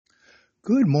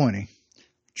Good morning.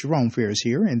 Jerome Ferris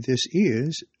here, and this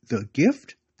is the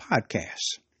Gift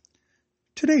Podcast.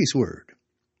 Today's word,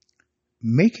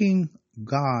 making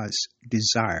God's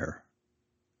desire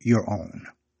your own.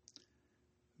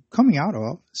 Coming out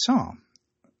of Psalm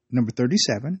number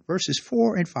 37, verses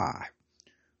 4 and 5,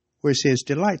 where it says,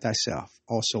 Delight thyself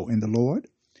also in the Lord,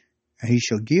 and he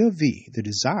shall give thee the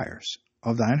desires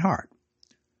of thine heart.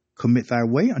 Commit thy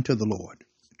way unto the Lord.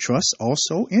 Trust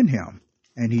also in him,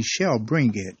 and he shall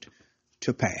bring it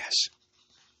to pass.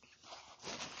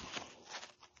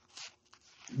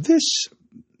 This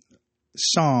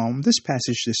psalm, this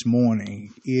passage this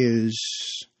morning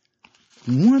is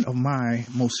one of my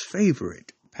most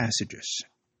favorite passages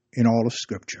in all of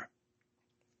Scripture.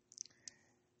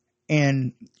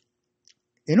 And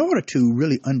in order to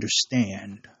really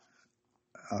understand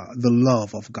the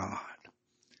love of God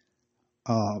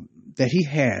that he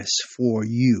has for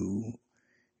you,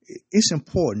 it's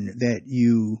important that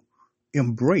you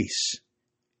embrace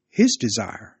his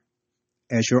desire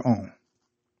as your own.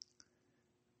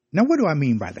 Now, what do I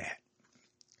mean by that?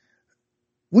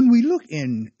 When we look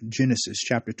in Genesis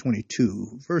chapter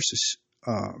 22,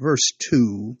 verse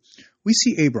 2, we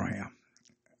see Abraham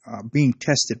being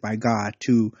tested by God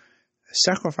to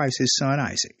sacrifice his son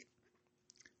Isaac.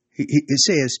 It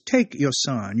says, take your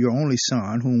son, your only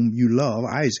son, whom you love,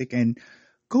 Isaac, and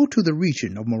go to the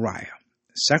region of Moriah.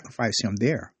 Sacrifice him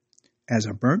there as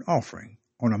a burnt offering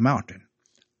on a mountain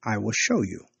I will show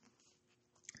you.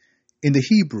 In the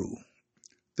Hebrew,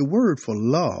 the word for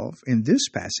love in this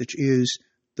passage is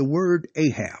the word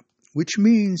ahab, which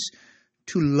means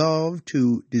to love,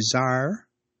 to desire,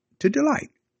 to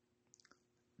delight.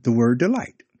 The word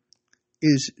delight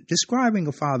is describing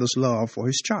a father's love for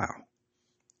his child.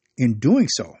 In doing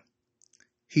so,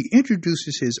 he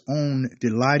introduces his own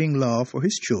delighting love for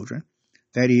his children,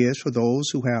 that is, for those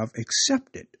who have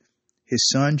accepted his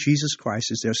son, Jesus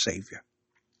Christ, as their Savior.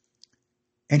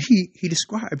 And he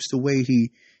describes the way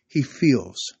he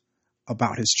feels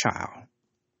about his child.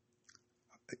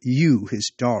 You,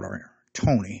 his daughter,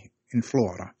 Tony, in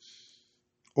Florida,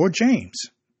 or James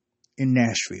in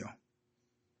Nashville,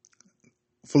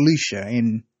 Felicia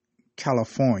in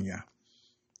California,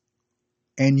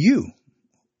 and you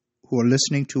who are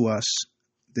listening to us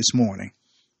this morning.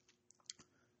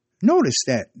 Notice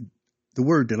that the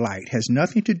word delight has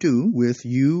nothing to do with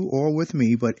you or with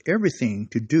me, but everything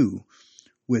to do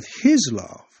with his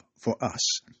love for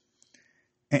us.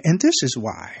 And this is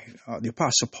why the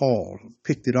Apostle Paul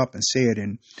picked it up and said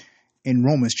in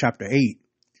Romans chapter 8,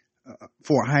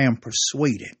 for I am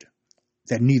persuaded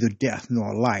that neither death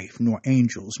nor life, nor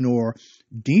angels, nor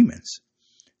demons,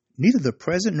 neither the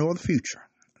present nor the future,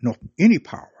 nor any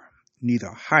power, neither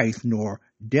height nor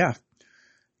depth,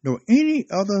 nor any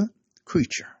other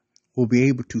creature will be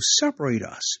able to separate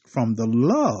us from the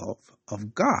love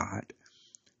of God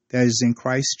that is in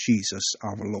Christ Jesus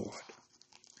our Lord.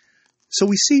 So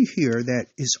we see here that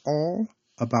it's all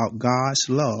about God's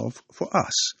love for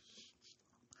us.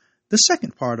 The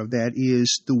second part of that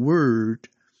is the word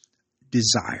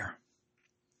desire.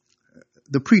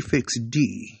 The prefix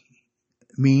D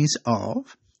means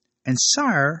of, and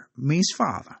sire means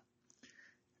father.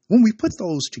 When we put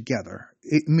those together,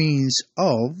 it means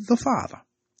of the Father.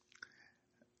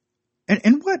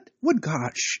 And what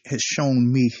God has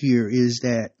shown me here is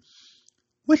that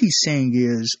what he's saying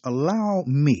is, allow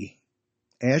me,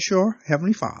 as your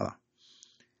Heavenly Father,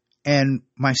 and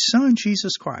my Son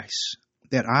Jesus Christ,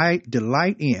 that I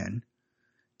delight in,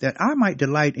 that I might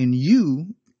delight in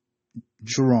you,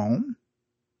 Jerome,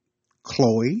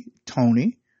 Chloe,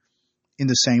 Tony, in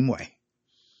the same way.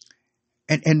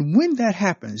 And when that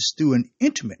happens through an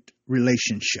intimate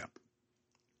relationship,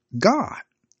 God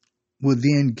will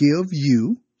then give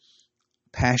you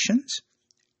passions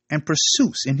and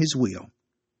pursuits in his will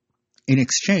in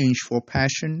exchange for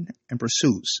passion and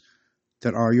pursuits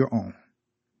that are your own.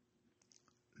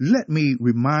 Let me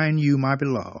remind you, my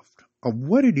beloved, of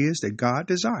what it is that God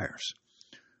desires.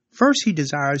 First, he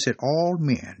desires that all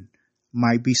men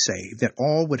might be saved, that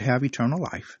all would have eternal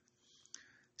life.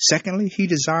 Secondly, he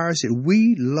desires that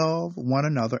we love one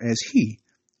another as he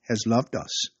has loved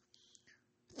us.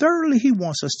 Thirdly, he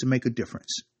wants us to make a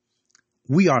difference.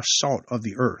 We are salt of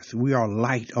the earth. We are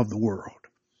light of the world.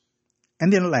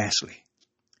 And then lastly,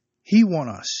 he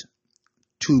wants us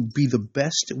to be the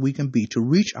best we can be, to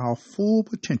reach our full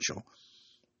potential,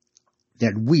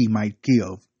 that we might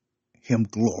give him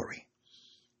glory.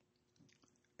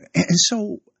 And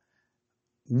so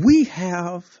we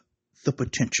have the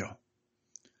potential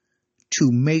to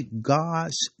make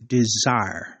God's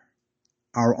desire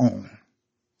our own.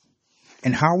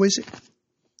 And how is it?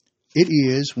 It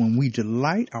is when we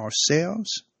delight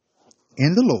ourselves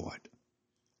in the Lord.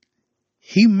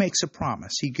 He makes a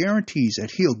promise. He guarantees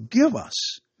that he'll give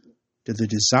us to the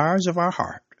desires of our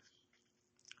heart.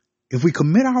 If we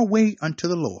commit our way unto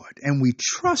the Lord and we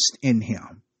trust in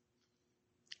him,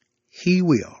 he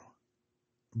will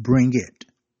bring it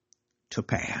to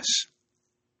pass.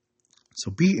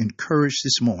 So be encouraged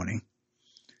this morning.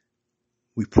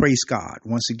 We praise God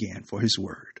once again for his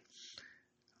word.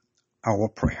 Our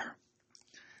prayer.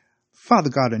 Father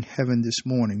God in heaven, this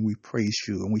morning we praise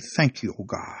you and we thank you, O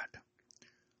God.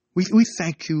 We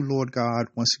thank you, Lord God,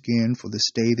 once again for this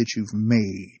day that you've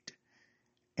made.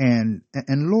 And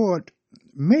Lord,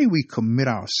 may we commit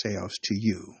ourselves to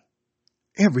you.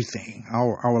 Everything,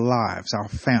 our lives, our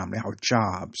family, our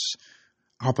jobs,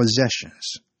 our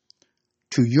possessions,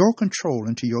 to your control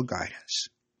and to your guidance.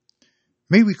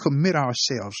 May we commit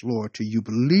ourselves, Lord, to you,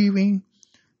 believing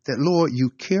that, Lord, you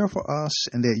care for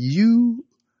us and that you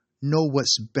know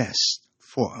what's best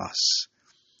for us.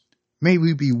 May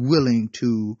we be willing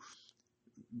to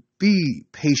be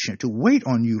patient, to wait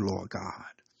on you, Lord God.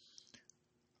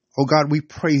 Oh God, we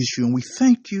praise you and we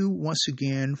thank you once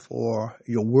again for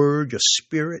your word, your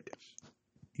spirit,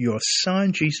 your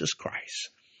son, Jesus Christ.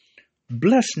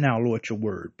 Bless now, Lord, your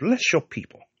word. Bless your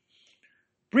people.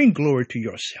 Bring glory to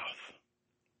yourself.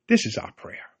 This is our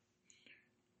prayer.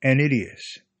 And it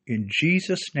is in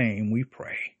Jesus' name we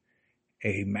pray.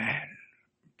 Amen.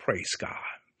 Praise God.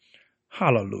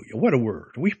 Hallelujah. What a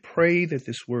word. We pray that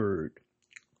this word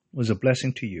was a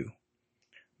blessing to you.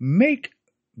 Make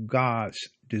God's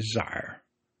desire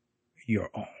your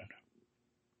own.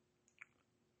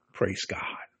 Praise God.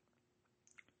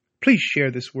 Please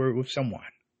share this word with someone.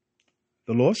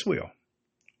 The Lord's will.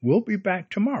 We'll be back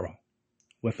tomorrow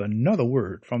with another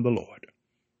word from the Lord.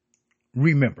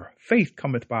 Remember, faith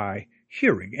cometh by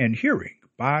hearing, and hearing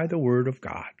by the word of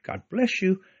God. God bless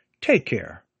you. Take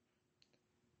care.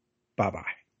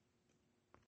 Bye-bye.